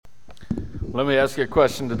Let me ask you a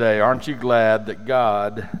question today. Aren't you glad that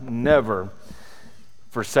God never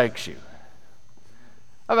forsakes you?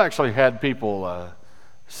 I've actually had people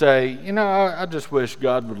say, I just wish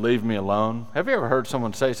God would leave me alone. Have you ever heard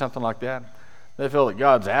someone say something like that? They feel that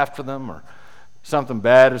God's after them or something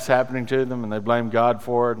bad is happening to them and they blame God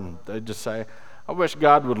for it, and they just say, I wish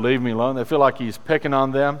God would leave me alone. They feel like he's picking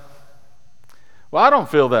on them. Well, I don't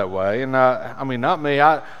feel that way, and not me.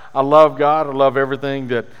 I love God. I love everything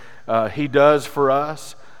that he does for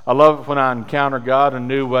us. I love it when I encounter God in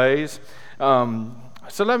new ways.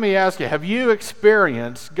 So let me ask you, have you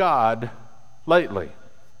experienced God lately?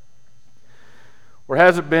 Or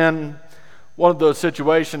has it been one of those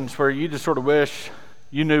situations where you just sort of wish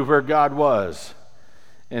you knew where God was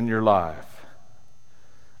in your life?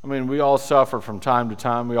 I mean, we all suffer from time to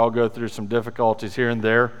time. We all go through some difficulties here and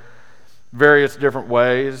there, various different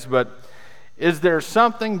ways, but is there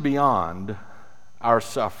something beyond our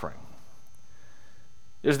suffering?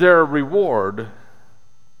 Is there a reward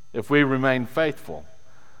if we remain faithful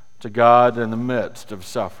to God in the midst of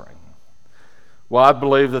suffering? Well, I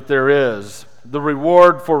believe that there is. The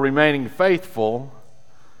reward for remaining faithful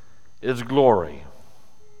is glory.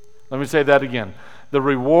 Let me say that again. The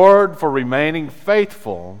reward for remaining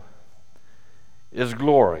faithful is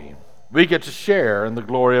glory. We get to share in the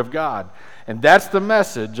glory of God. And that's the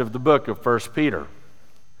message of the book of 1 Peter.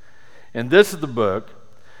 And this is the book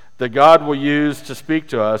that God will use to speak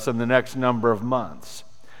to us in the next number of months.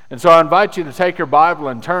 And so I invite you to take your Bible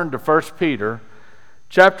and turn to 1 Peter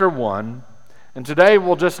chapter 1. And today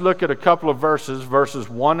we'll just look at a couple of verses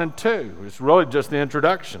 1 and 2. It's really just the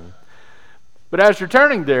introduction. But as you're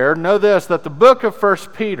turning there, know this, that the book of 1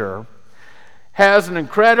 Peter has an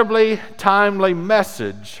incredibly timely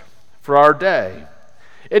message for our day.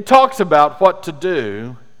 It talks about what to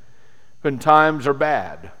do when times are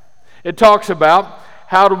bad. It talks about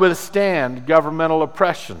how to withstand governmental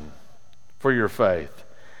oppression for your faith.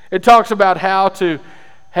 It talks about how to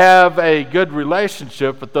have a good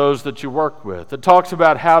relationship with those that you work with. It talks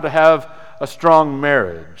about how to have a strong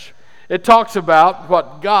marriage. It talks about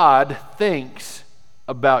what God thinks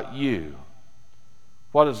about you.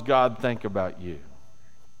 What does God think about you?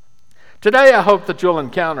 Today, I hope that you'll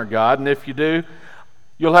encounter God, and if you do,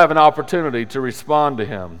 you'll have an opportunity to respond to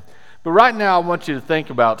Him. But right now, I want you to think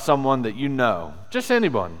about someone that you know. Just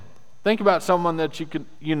anyone. Think about someone that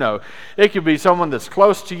you know. It could be someone that's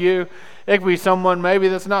close to you. It could be someone maybe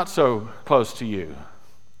that's not so close to you.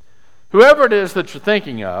 Whoever it is that you're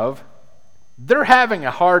thinking of, they're having a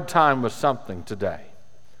hard time with something today.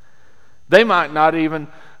 They might not even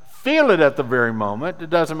feel it at the very moment. It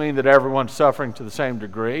doesn't mean that everyone's suffering to the same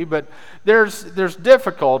degree, but there's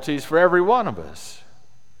difficulties for every one of us.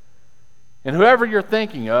 And whoever you're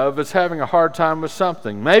thinking of is having a hard time with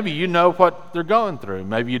something. Maybe you know what they're going through.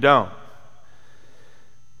 Maybe you don't.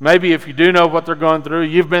 Maybe if you do know what they're going through,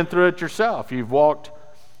 you've been through it yourself. You've walked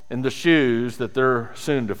in the shoes that they're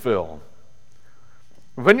soon to fill.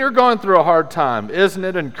 When you're going through a hard time, isn't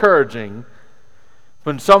it encouraging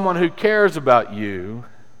when someone who cares about you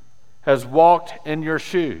has walked in your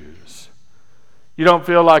shoes? You don't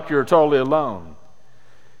feel like you're totally alone.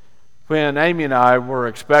 When Amy and I were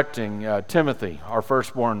expecting Timothy, our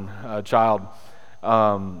firstborn child,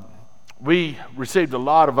 we received a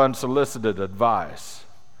lot of unsolicited advice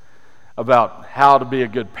about how to be a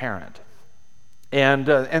good parent. And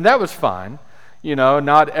that was fine.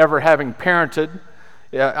 Not ever having parented,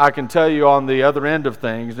 I can tell you on the other end of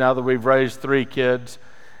things, now that we've raised 3 kids,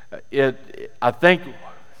 I think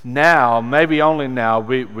now, maybe only now,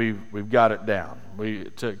 we've got it down.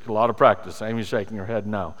 It took a lot of practice. Amy's shaking her head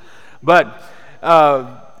no. But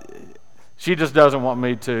she just doesn't want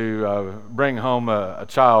me to bring home a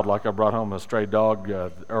child like I brought home a stray dog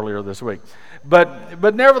earlier this week.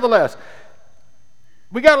 But nevertheless,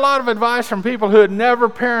 we got a lot of advice from people who had never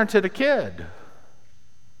parented a kid.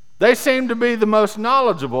 They seem to be the most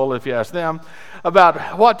knowledgeable, if you ask them,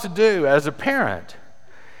 about what to do as a parent.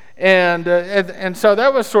 And so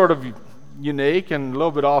that was sort of unique and a little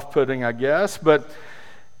bit off-putting, I guess, but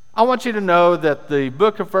I want you to know that the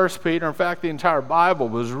book of 1 Peter, in fact, the entire Bible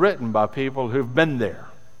was written by people who've been there.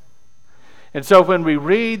 And so when we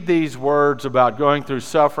read these words about going through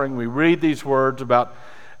suffering, we read these words about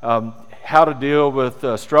how to deal with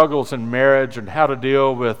struggles in marriage and how to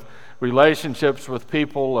deal with relationships with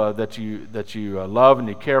people that you love and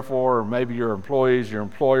you care for, or maybe your employees, your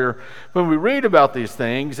employer. When we read about these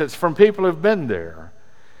things, it's from people who've been there.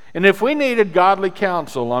 And if we needed godly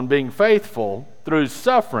counsel on being faithful through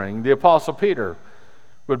suffering, the Apostle Peter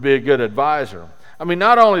would be a good advisor. I mean,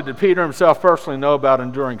 not only did Peter himself personally know about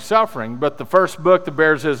enduring suffering, but the first book that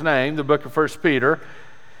bears his name, the book of 1 Peter,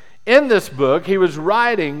 In this book, he was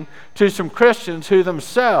writing to some Christians who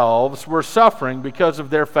themselves were suffering because of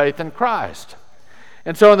their faith in Christ.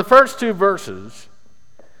 And so in the first two verses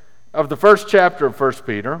of the first chapter of 1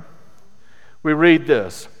 Peter, we read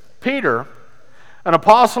this: Peter, an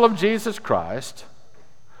apostle of Jesus Christ,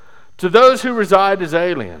 to those who reside as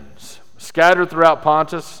aliens, scattered throughout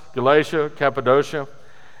Pontus, Galatia, Cappadocia,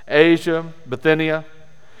 Asia, Bithynia,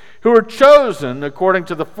 who are chosen according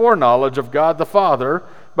to the foreknowledge of God the Father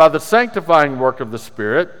by the sanctifying work of the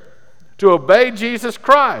Spirit, to obey Jesus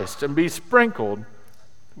Christ and be sprinkled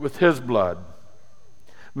with his blood.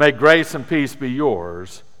 May grace and peace be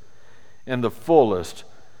yours in the fullest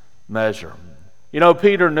measure. You know,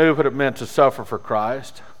 Peter knew what it meant to suffer for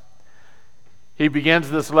Christ. He begins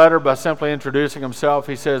this letter by simply introducing himself.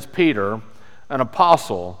 He says, Peter, an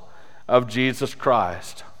apostle of Jesus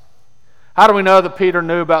Christ. How do we know that Peter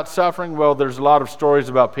knew about suffering? Well, there's a lot of stories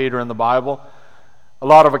about Peter in the Bible, a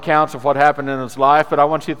lot of accounts of what happened in his life, but I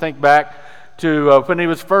want you to think back to when he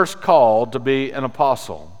was first called to be an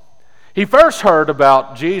apostle. He first heard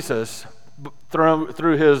about Jesus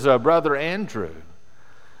through his brother Andrew.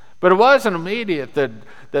 But it wasn't immediate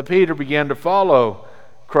that Peter began to follow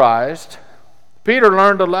Christ. Peter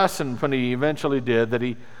learned a lesson when he eventually did,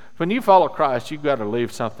 that when you follow Christ, you've got to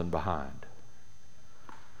leave something behind.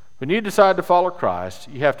 When you decide to follow Christ,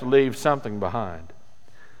 you have to leave something behind.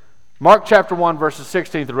 Mark chapter 1, verses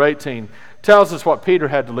 16 through 18 tells us what Peter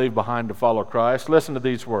had to leave behind to follow Christ. Listen to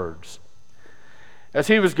these words. As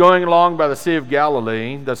he was going along by the Sea of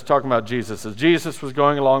Galilee, that's talking about Jesus, as Jesus was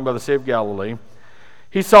going along by the Sea of Galilee,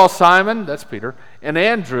 he saw Simon, that's Peter, and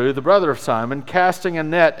Andrew, the brother of Simon, casting a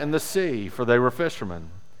net in the sea, for they were fishermen.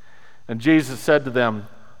 And Jesus said to them,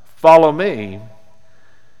 "Follow me,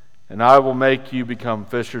 and I will make you become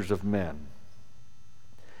fishers of men."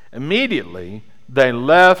 Immediately they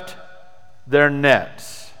left their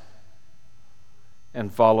nets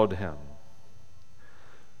and followed him.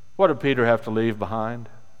 What did Peter have to leave behind?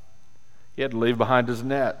 He had to leave behind his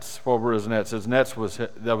nets. What were his nets? His nets was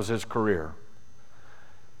his career.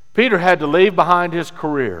 Peter had to leave behind his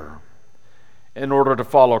career in order to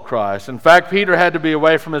follow Christ. In fact, Peter had to be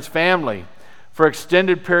away from his family for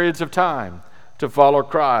extended periods of time to follow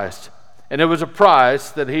Christ. And it was a price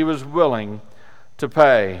that he was willing to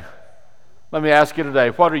pay. Let me ask you today,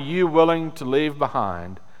 what are you willing to leave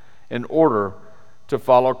behind in order to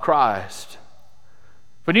follow Christ?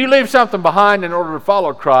 When you leave something behind in order to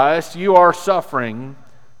follow Christ, you are suffering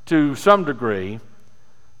to some degree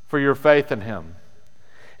for your faith in him.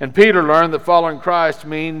 And Peter learned that following Christ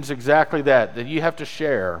means exactly that you have to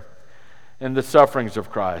share in the sufferings of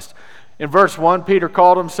Christ. In verse 1, Peter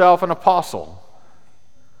called himself an apostle.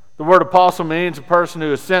 The word apostle means a person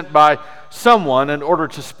who is sent by someone in order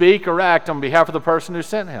to speak or act on behalf of the person who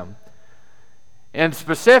sent him. And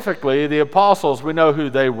specifically, the apostles, we know who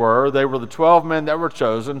they were. They were the 12 men that were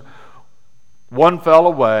chosen. One fell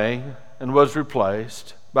away and was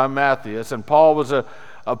replaced by Matthias, and Paul was an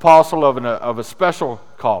apostle of a special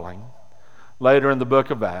calling later in the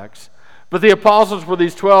book of Acts. But the apostles were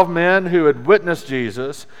these 12 men who had witnessed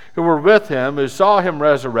Jesus, who were with him, who saw him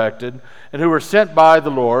resurrected, and who were sent by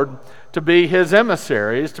the Lord to be his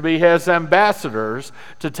emissaries, to be his ambassadors,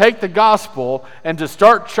 to take the gospel and to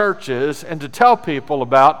start churches and to tell people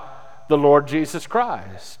about the Lord Jesus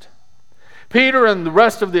Christ. Peter and the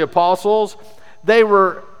rest of the apostles, they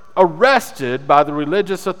were arrested by the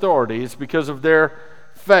religious authorities because of their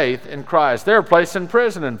faith in Christ. They were placed in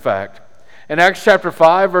prison, in fact. In Acts chapter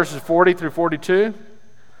 5, verses 40 through 42,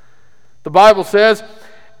 the Bible says,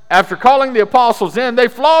 after calling the apostles in, they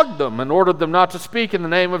flogged them and ordered them not to speak in the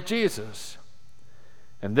name of Jesus.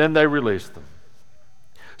 And then they released them.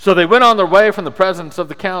 So they went on their way from the presence of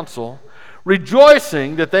the council,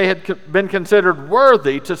 rejoicing that they had been considered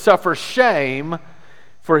worthy to suffer shame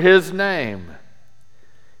for his name.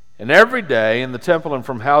 And every day in the temple and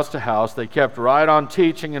from house to house, they kept right on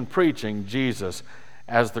teaching and preaching Jesus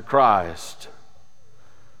as the Christ.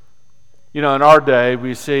 You know, in our day,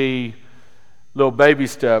 we see little baby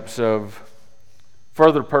steps of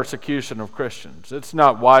further persecution of Christians. It's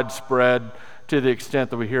not widespread to the extent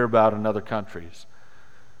that we hear about in other countries,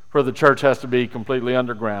 where the church has to be completely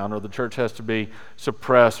underground, or the church has to be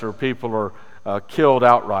suppressed, or people are killed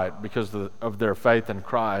outright because of their faith in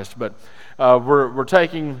Christ. But we're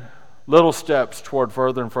taking little steps toward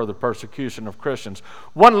further and further persecution of Christians.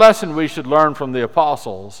 One lesson we should learn from the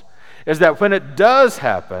apostles is that when it does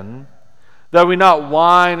happen, that we not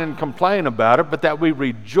whine and complain about it, but that we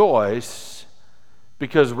rejoice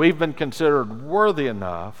because we've been considered worthy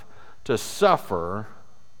enough to suffer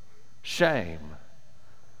shame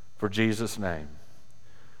for Jesus' name.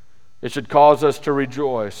 It should cause us to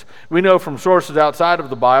rejoice. We know from sources outside of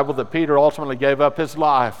the Bible that Peter ultimately gave up his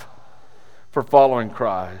life for following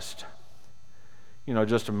Christ.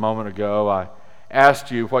 Just a moment ago, I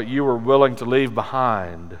asked you what you were willing to leave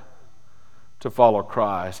behind to follow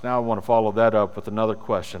Christ. Now I want to follow that up with another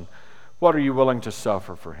question. What are you willing to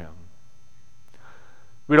suffer for Him?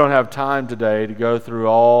 We don't have time today to go through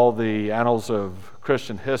all the annals of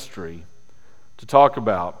Christian history to talk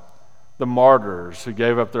about the martyrs who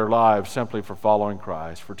gave up their lives simply for following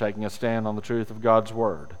Christ, for taking a stand on the truth of God's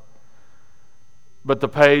Word. But the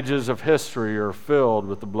pages of history are filled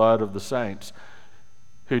with the blood of the saints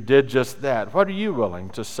who did just that. What are you willing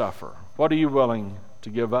to suffer? What are you willing to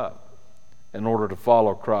give up in order to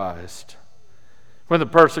follow Christ? When the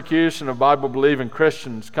persecution of Bible-believing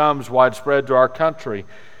Christians comes widespread to our country,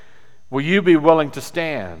 will you be willing to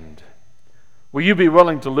stand? Will you be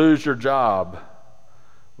willing to lose your job?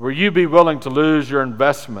 Will you be willing to lose your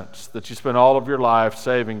investments that you spent all of your life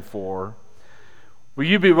saving for? Will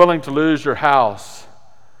you be willing to lose your house,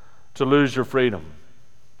 to lose your freedom?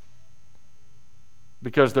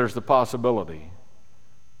 Because there's the possibility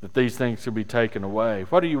that these things could be taken away.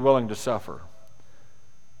 What are you willing to suffer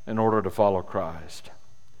in order to follow Christ?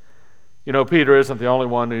 Peter isn't the only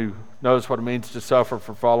one who knows what it means to suffer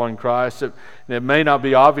for following Christ. It may not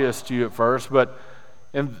be obvious to you at first, but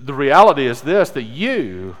the reality is this, that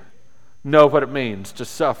you know what it means to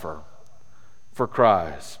suffer for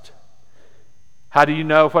Christ. How do you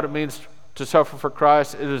know what it means to suffer for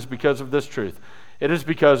Christ? It is because of this truth. It is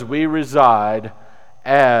because we reside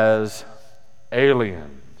as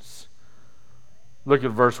aliens. Look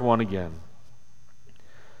at verse 1 again.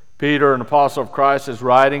 Peter, an apostle of Christ, is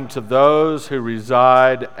writing to those who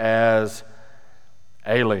reside as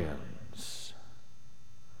aliens,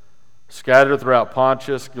 scattered throughout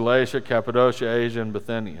Pontus, Galatia, Cappadocia, Asia, and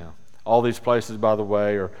Bithynia. All these places, by the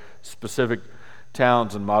way, are specific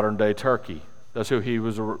towns in modern-day Turkey. That's who he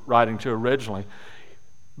was writing to originally.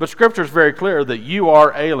 But Scripture is very clear that you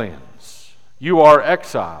are aliens. You are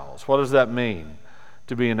exiles. What does that mean,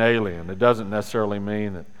 to be an alien? It doesn't necessarily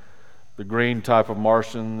mean that the green type of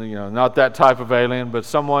Martian, not that type of alien, but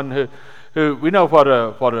someone who we know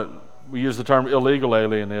we use the term illegal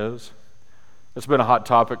alien is. It's been a hot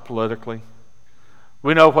topic politically.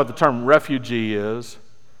 We know what the term refugee is.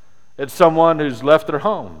 It's someone who's left their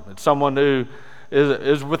home. It's someone who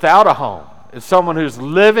is without a home. It's someone who's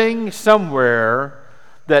living somewhere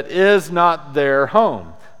that is not their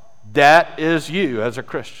home. That is you as a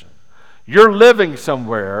Christian. You're living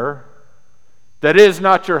somewhere that is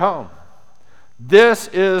not your home. This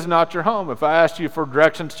is not your home. If I asked you for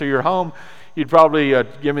directions to your home, you'd probably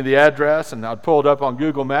give me the address, and I'd pull it up on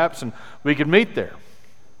Google Maps, and we could meet there.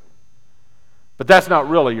 But that's not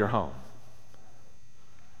really your home.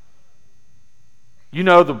 You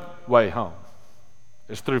know the way home.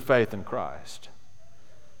 It's through faith in Christ.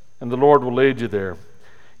 And the Lord will lead you there.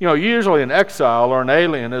 Usually an exile or an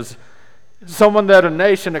alien is someone that a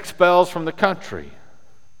nation expels from the country,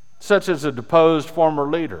 such as a deposed former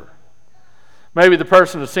leader. Maybe the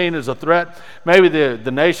person is seen as a threat. Maybe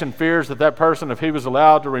the nation fears that person, if he was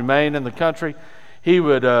allowed to remain in the country, he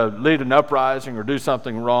would lead an uprising or do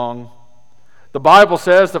something wrong. The Bible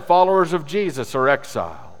says that followers of Jesus are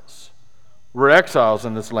exiles. We're exiles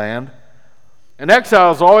in this land. And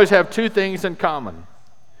exiles always have two things in common.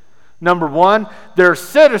 Number one, their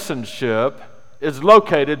citizenship is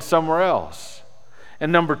located somewhere else.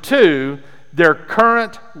 And number two, their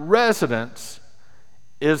current residence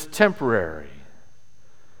is temporary.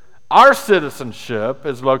 Our citizenship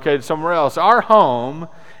is located somewhere else. Our home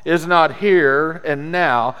is not here and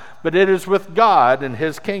now, but it is with God in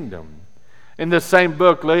His kingdom. In this same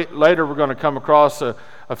book, later we're going to come across a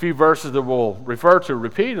few verses that we'll refer to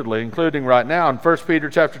repeatedly, including right now in 1 Peter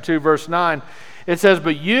chapter 2, verse 9. It says,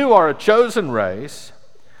 "But you are a chosen race,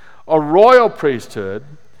 a royal priesthood,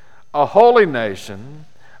 a holy nation,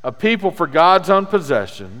 a people for God's own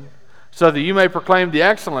possession, so that you may proclaim the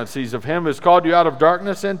excellencies of Him who has called you out of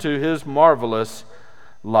darkness into His marvelous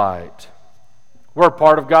light." We're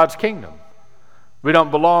part of God's kingdom. We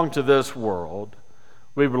don't belong to this world.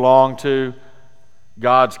 We belong to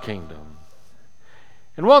God's kingdom.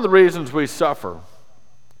 And one of the reasons we suffer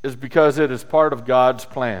is because it is part of God's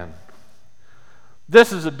plan.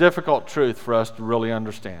 This is a difficult truth for us to really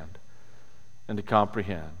understand and to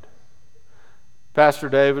comprehend. Pastor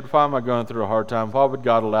David, why am I going through a hard time? Why would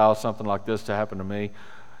God allow something like this to happen to me?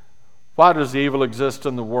 Why does evil exist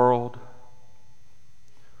in the world?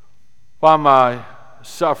 Why am I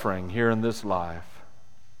suffering here in this life?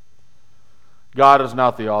 God is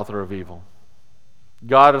not the author of evil.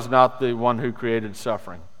 God is not the one who created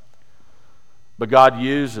suffering. But God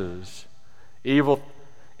uses evil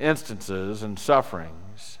instances and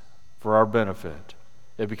sufferings for our benefit.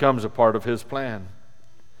 It becomes a part of His plan.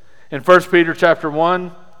 In 1 Peter chapter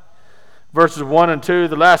 1, verses 1 and 2,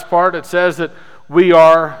 the last part, it says that we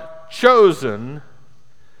are chosen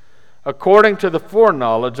according to the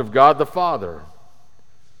foreknowledge of God the Father.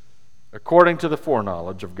 According to the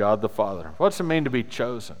foreknowledge of God the Father. What's it mean to be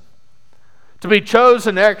chosen? To be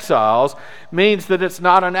chosen exiles means that it's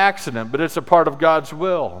not an accident, but it's a part of God's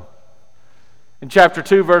will. In chapter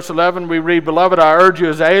 2, verse 11, we read, "Beloved, I urge you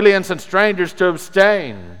as aliens and strangers to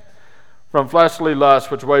abstain from fleshly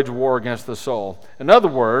lusts which wage war against the soul." In other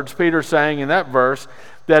words, Peter's saying in that verse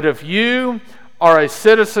that if you are a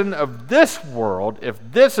citizen of this world, if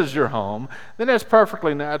this is your home, then it's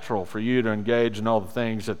perfectly natural for you to engage in all the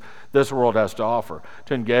things that this world has to offer,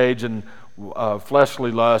 to engage in fleshly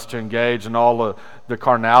lust, to engage in all the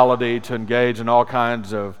carnality, to engage in all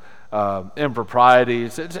kinds of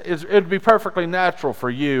improprieties. It'd be perfectly natural for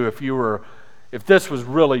you if this was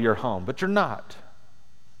really your home, but you're not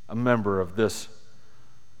a member of this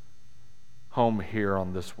home here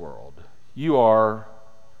on this world. You are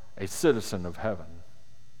a citizen of heaven.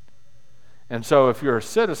 And so if you're a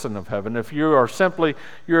citizen of heaven, if you are simply,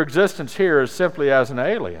 your existence here is simply as an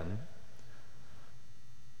alien,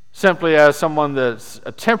 simply as someone that's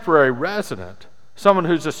a temporary resident, someone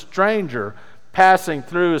who's a stranger passing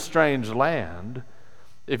through a strange land,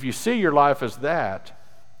 if you see your life as that,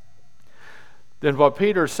 then what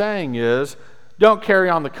Peter's saying is, don't carry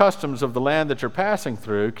on the customs of the land that you're passing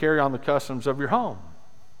through, carry on the customs of your home.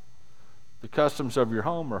 The customs of your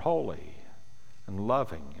home are holy and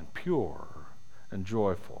loving and pure and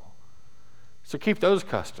joyful. So keep those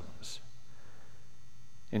customs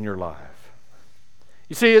in your life.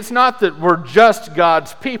 You see, it's not that we're just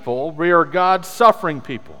God's people, we are God's suffering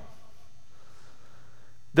people.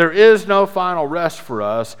 There is no final rest for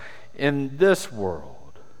us in this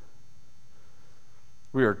world.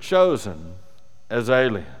 We are chosen as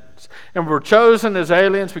aliens. And we're chosen as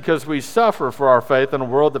aliens because we suffer for our faith in a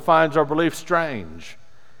world that finds our beliefs strange.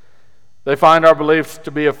 They find our beliefs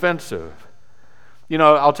to be offensive. You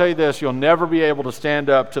know, I'll tell you this, you'll never be able to stand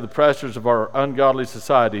up to the pressures of our ungodly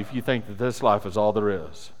society if you think that this life is all there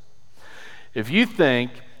is. If you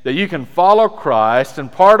think that you can follow Christ, and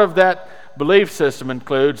part of that belief system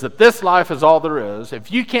includes that this life is all there is,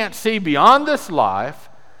 if you can't see beyond this life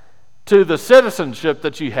to the citizenship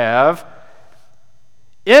that you have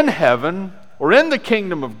in heaven or in the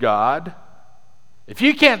kingdom of God, if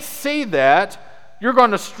you can't see that, you're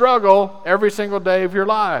going to struggle every single day of your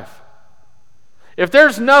life. If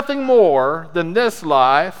there's nothing more than this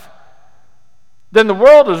life, then the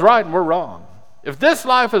world is right and we're wrong. If this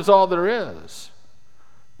life is all there is,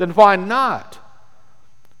 then why not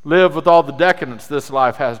live with all the decadence this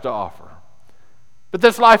life has to offer? But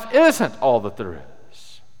this life isn't all that there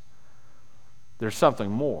is. There's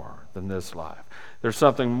something more than this life. There's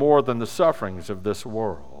something more than the sufferings of this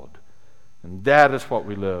world. And that is what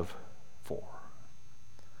we live for.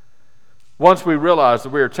 Once we realize that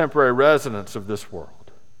we are temporary residents of this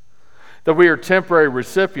world, that we are temporary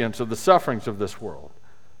recipients of the sufferings of this world,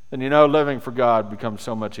 then living for God becomes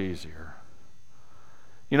so much easier.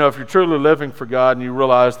 If you're truly living for God and you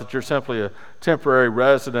realize that you're simply a temporary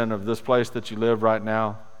resident of this place that you live right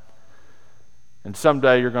now, and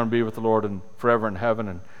someday you're going to be with the Lord and forever in heaven,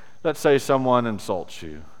 and let's say someone insults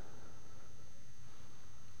you.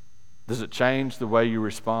 Does it change the way you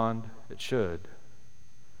respond? It should.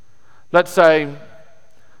 Let's say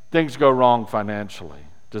things go wrong financially.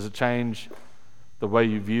 Does it change the way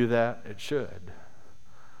you view that? It should.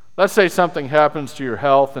 Let's say something happens to your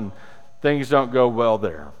health and things don't go well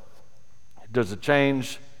there. Does it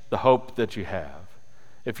change the hope that you have?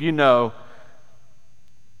 If you know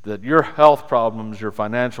that your health problems, your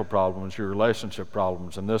financial problems, your relationship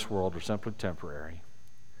problems in this world are simply temporary,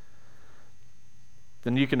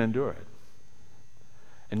 then you can endure it.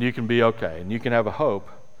 And you can be okay. And you can have a hope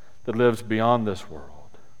that lives beyond this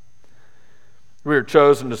world. We are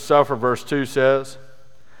chosen to suffer, verse 2 says,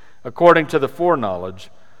 according to the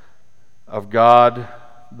foreknowledge of God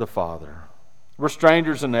the Father. We're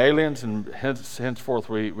strangers and aliens, and henceforth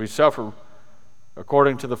we suffer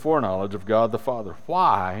according to the foreknowledge of God the Father.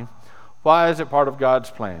 Why? Why is it part of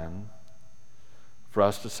God's plan for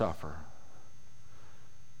us to suffer?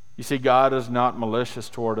 You see, God is not malicious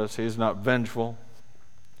toward us. He's not vengeful.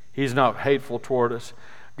 He's not hateful toward us.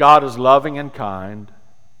 God is loving and kind.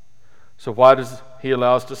 So why does He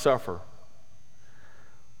allow us to suffer?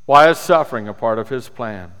 Why is suffering a part of His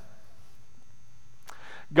plan?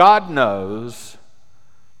 God knows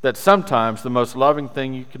that sometimes the most loving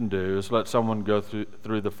thing you can do is let someone go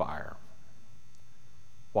through the fire.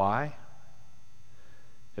 Why?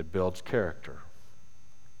 It builds character.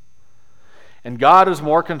 And God is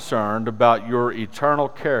more concerned about your eternal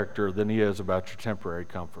character than He is about your temporary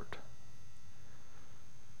comfort.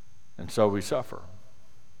 And so we suffer.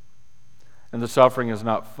 And the suffering is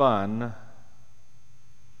not fun.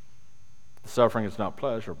 The suffering is not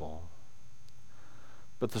pleasurable.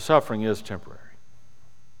 But the suffering is temporary.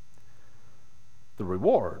 The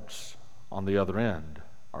rewards on the other end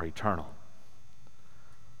are eternal.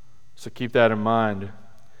 So keep that in mind.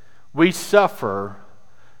 We suffer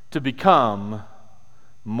to become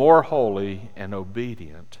more holy and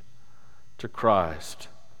obedient to Christ.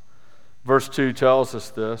 Verse 2 tells us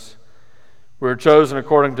this. We are chosen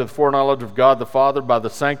according to the foreknowledge of God the Father by the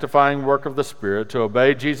sanctifying work of the Spirit to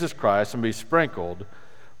obey Jesus Christ and be sprinkled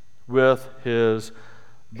with His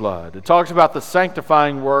blood. It talks about the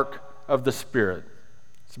sanctifying work of the Spirit.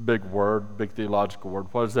 It's a big word, big theological word.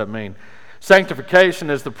 What does that mean? Sanctification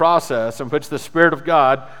is the process in which the Spirit of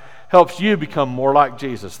God helps you become more like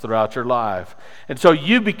Jesus throughout your life. And so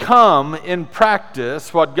you become, in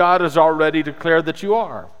practice, what God has already declared that you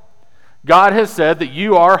are. God has said that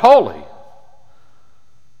you are holy.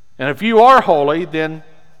 And if you are holy, then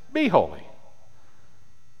be holy.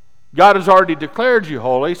 God has already declared you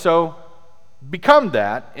holy, so become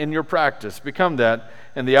that in your practice. Become that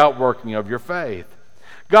in the outworking of your faith.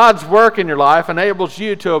 God's work in your life enables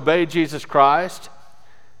you to obey Jesus Christ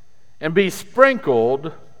and be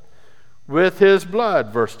sprinkled with His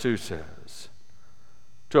blood, verse 2 says.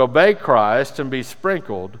 To obey Christ and be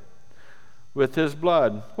sprinkled with His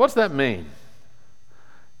blood. What's that mean?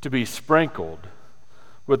 To be sprinkled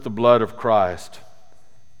with the blood of Christ.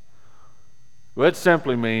 Well, it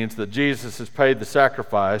simply means that Jesus has paid the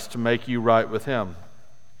sacrifice to make you right with Him.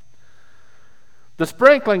 The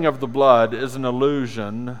sprinkling of the blood is an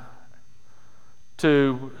allusion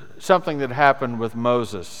to something that happened with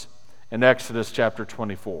Moses in Exodus chapter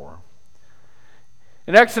 24.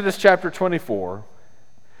 In Exodus chapter 24,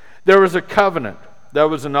 there was a covenant that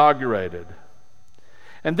was inaugurated.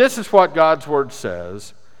 And this is what God's Word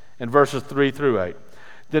says in verses 3 through 8.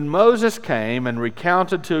 Then Moses came and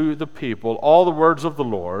recounted to the people all the words of the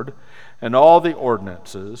Lord and all the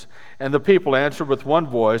ordinances. And the people answered with one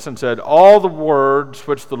voice and said, all the words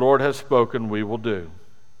which the Lord has spoken we will do.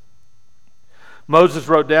 Moses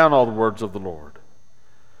wrote down all the words of the Lord.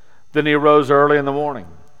 Then he arose early in the morning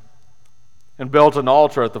and built an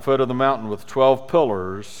altar at the foot of the mountain with 12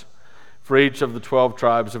 pillars for each of the 12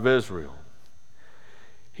 tribes of Israel.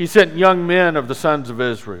 He sent young men of the sons of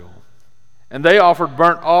Israel, and they offered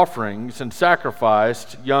burnt offerings and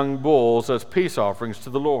sacrificed young bulls as peace offerings to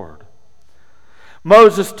the Lord.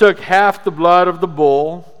 Moses took half the blood of the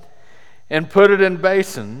bull and put it in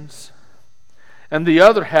basins, and the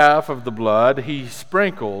other half of the blood he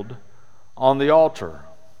sprinkled on the altar.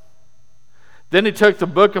 Then he took the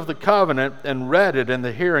book of the covenant and read it in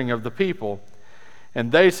the hearing of the people.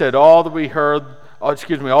 And they said, all that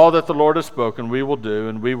the Lord has spoken we will do,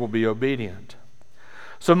 and we will be obedient.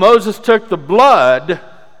 So Moses took the blood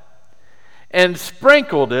and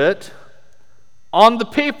sprinkled it on the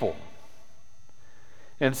people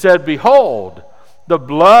and said, behold, the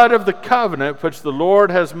blood of the covenant which the Lord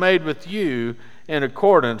has made with you in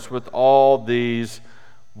accordance with all these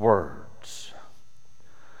words.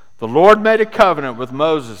 The Lord made a covenant with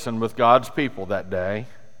Moses and with God's people that day.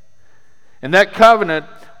 And that covenant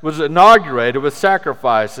was inaugurated with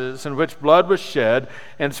sacrifices in which blood was shed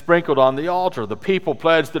and sprinkled on the altar. The people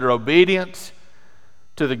pledged their obedience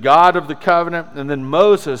to the God of the covenant, and then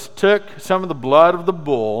Moses took some of the blood of the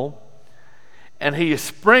bull and he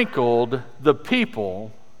sprinkled the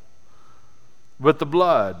people with the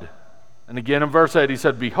blood. And again in verse 8 he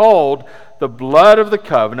said, behold, the blood of the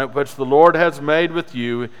covenant which the Lord has made with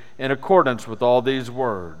you in accordance with all these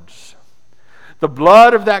words. The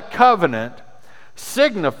blood of that covenant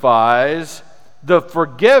signifies the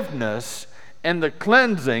forgiveness and the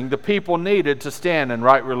cleansing the people needed to stand in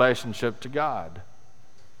right relationship to God.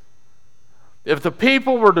 If the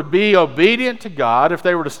people were to be obedient to God, if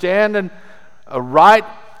they were to stand in a right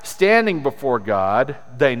standing before God,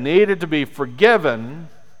 they needed to be forgiven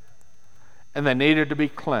and they needed to be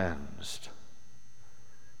cleansed.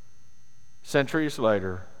 Centuries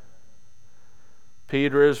later,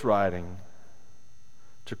 Peter is writing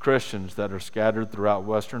to Christians that are scattered throughout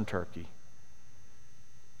Western Turkey.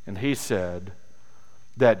 And he said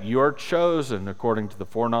that you're chosen according to the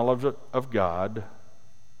foreknowledge of God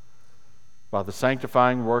by the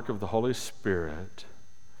sanctifying work of the Holy Spirit.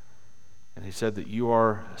 And he said that you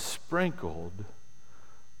are sprinkled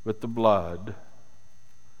with the blood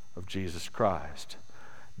of Jesus Christ.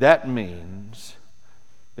 That means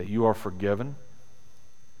that you are forgiven,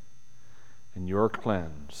 and you're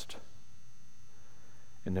cleansed.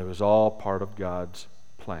 And it was all part of God's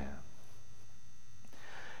plan.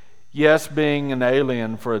 Yes, being an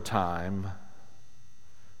alien for a time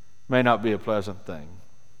may not be a pleasant thing,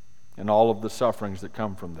 and all of the sufferings that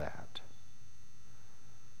come from that.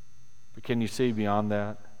 But can you see beyond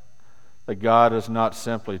that? That God has not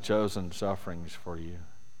simply chosen sufferings for you.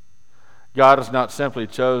 God has not simply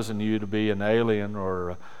chosen you to be an alien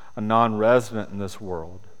or a non-resident in this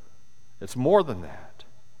world. It's more than that.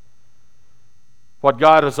 What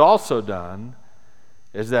God has also done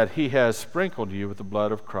is that He has sprinkled you with the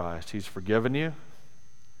blood of Christ. He's forgiven you,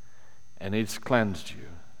 and He's cleansed you.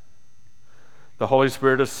 The Holy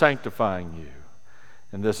Spirit is sanctifying you,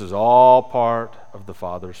 and this is all part of the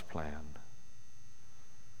Father's plan.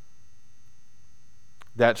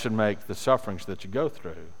 That should make the sufferings that you go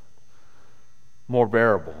through more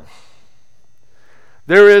bearable.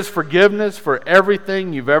 There is forgiveness for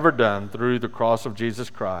everything you've ever done through the cross of Jesus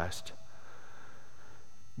Christ.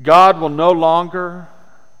 God will no longer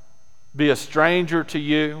be a stranger to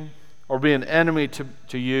you or be an enemy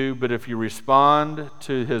to you, but if you respond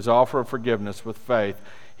to His offer of forgiveness with faith,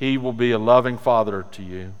 He will be a loving Father to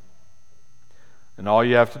you. And all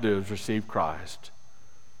you have to do is receive Christ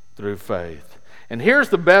through faith. And here's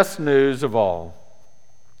the best news of all.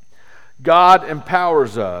 God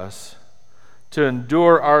empowers us to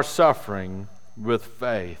endure our suffering with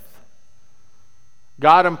faith.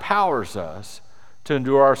 God empowers us to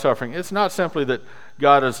endure our suffering. It's not simply that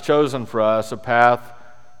God has chosen for us a path,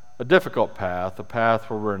 a difficult path, a path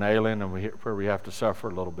where we're an alien and where we have to suffer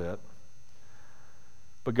a little bit.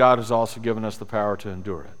 But God has also given us the power to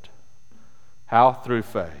endure it. How? Through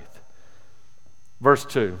faith. Verse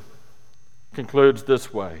 2 concludes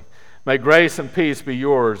this way. May grace and peace be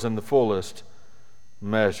yours in the fullest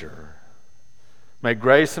measure. May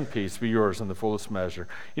grace and peace be yours in the fullest measure.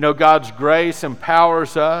 You know, God's grace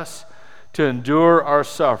empowers us to endure our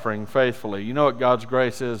suffering faithfully. You know what God's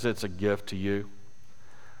grace is? It's a gift to you.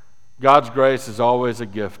 God's grace is always a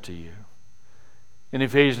gift to you. In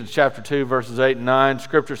Ephesians chapter 2, verses 8 and 9,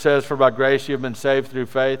 Scripture says, "For by grace you have been saved through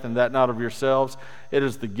faith, and that not of yourselves. It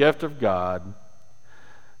is the gift of God,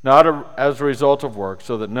 not as a result of works,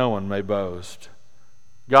 so that no one may boast."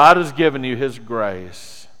 God has given you His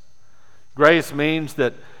grace. Grace means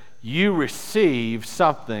that you receive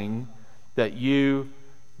something that you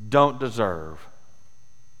don't deserve.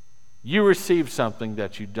 You receive something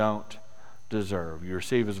that you don't deserve. You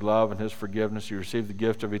receive His love and His forgiveness. You receive the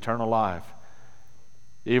gift of eternal life,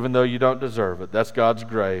 even though you don't deserve it. That's God's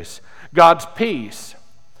grace. God's peace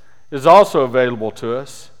is also available to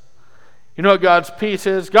us. You know what God's peace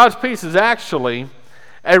is? God's peace is actually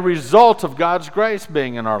a result of God's grace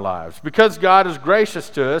being in our lives. Because God is gracious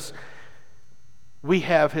to us, we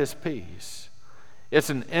have His peace. It's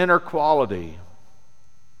an inner quality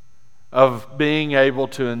of being able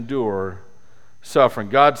to endure suffering.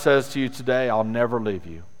 God says to you today, I'll never leave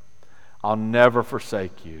you. I'll never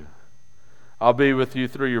forsake you. I'll be with you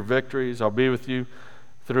through your victories. I'll be with you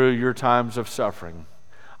through your times of suffering.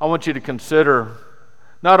 I want you to consider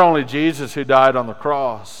not only Jesus who died on the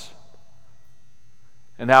cross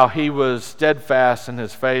and how He was steadfast in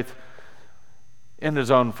His faith in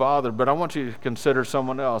His own Father, but I want you to consider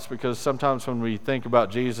someone else, because sometimes when we think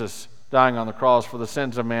about Jesus dying on the cross for the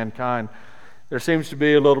sins of mankind, there seems to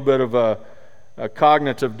be a little bit of a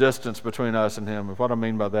cognitive distance between us and Him. And what I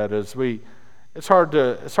mean by that is it's hard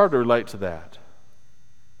to relate to that.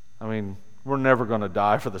 I mean, we're never going to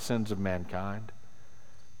die for the sins of mankind.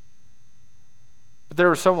 But there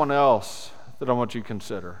was someone else that I want you to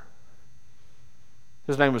consider.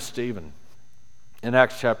 His name was Stephen in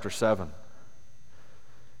Acts chapter 7.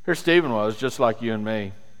 Here Stephen was, just like you and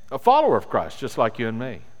me, a follower of Christ, just like you and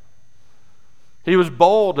me. He was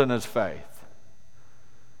bold in his faith,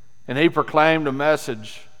 and he proclaimed a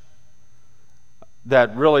message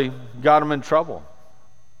that really got him in trouble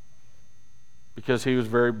because he was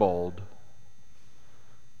very bold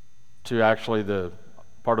to actually the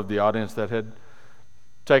part of the audience that had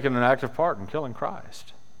taken an active part in killing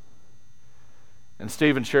Christ. And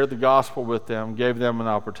Stephen shared the gospel with them, gave them an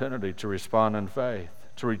opportunity to respond in faith,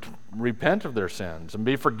 to repent of their sins and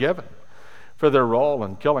be forgiven for their role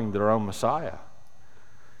in killing their own Messiah.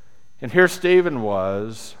 And here Stephen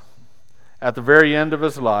was at the very end of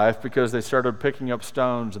his life, because they started picking up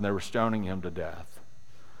stones and they were stoning him to death.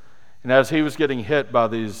 And as he was getting hit by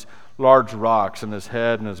these large rocks in his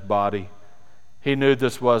head and his body, he knew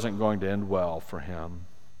this wasn't going to end well for him,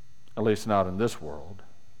 at least not in this world.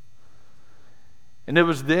 And it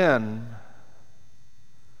was then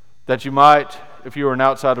that you might, if you were an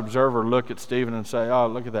outside observer, look at Stephen and say, oh,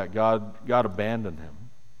 look at that, God abandoned him.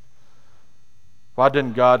 Why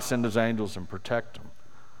didn't God send his angels and protect him?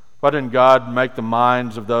 Why didn't God make the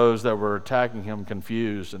minds of those that were attacking him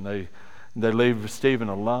confused and they leave Stephen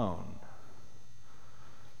alone?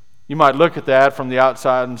 You might look at that from the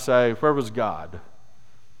outside and say, where was God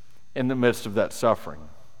in the midst of that suffering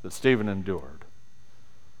that Stephen endured?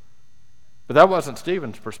 But that wasn't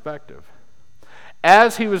Stephen's perspective.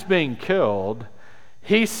 As he was being killed,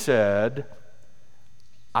 he said,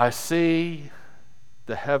 I see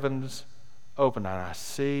the heavens open and I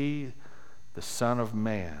see the Son of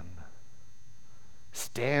Man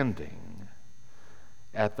standing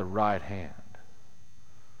at the right hand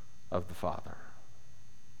of the Father.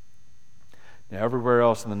 Now, everywhere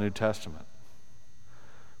else in the New Testament,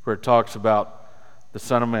 where it talks about the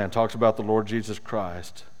Son of Man, talks about the Lord Jesus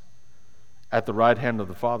Christ at the right hand of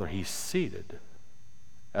the Father, he's seated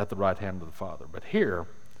at the right hand of the Father. But here,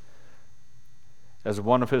 as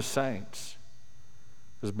one of his saints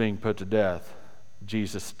is being put to death,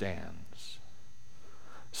 Jesus stands.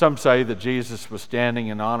 Some say that Jesus was standing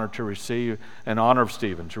in honor of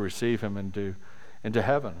Stephen, to receive him into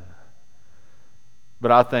heaven.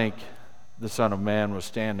 But I think the Son of Man was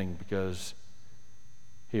standing because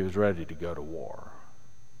he was ready to go to war.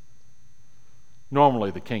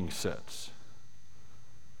 Normally the king sits,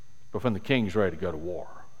 but when the king's ready to go to war,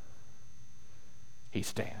 he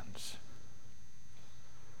stands.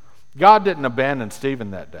 God didn't abandon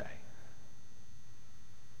Stephen that day.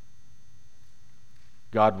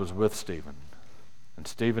 God was with Stephen, and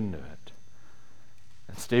Stephen knew it.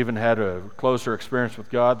 And Stephen had a closer experience with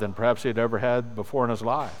God than perhaps he had ever had before in his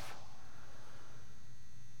life.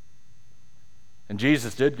 And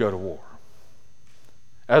Jesus did go to war.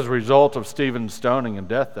 As a result of Stephen's stoning and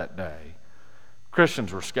death that day,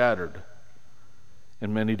 Christians were scattered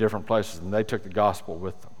in many different places, and they took the gospel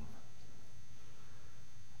with them.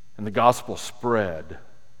 And the gospel spread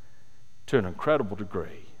to an incredible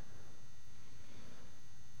degree.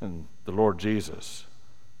 And the Lord Jesus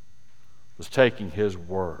was taking his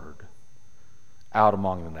word out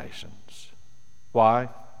among the nations. Why?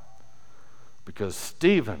 Because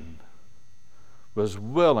Stephen was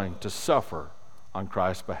willing to suffer on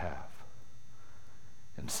Christ's behalf.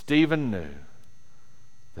 And Stephen knew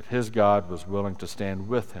that his God was willing to stand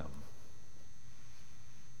with him.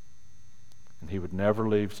 And he would never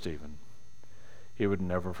leave Stephen. He would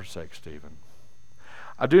never forsake Stephen.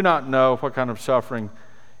 I do not know what kind of suffering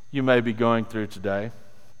you may be going through today.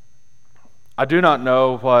 I do not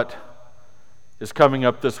know what is coming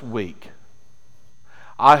up this week.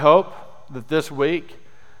 I hope that this week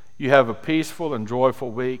you have a peaceful and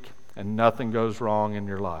joyful week and nothing goes wrong in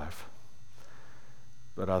your life.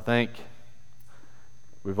 But I think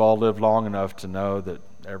we've all lived long enough to know that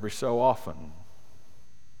every so often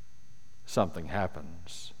something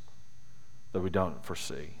happens that we don't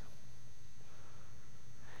foresee.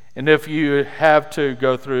 And if you have to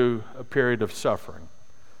go through a period of suffering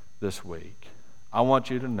this week, I want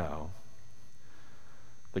you to know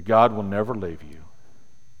that God will never leave you.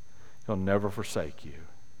 He'll never forsake you.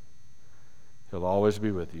 He'll always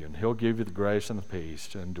be with you, and He'll give you the grace and the peace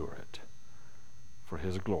to endure it for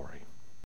His glory.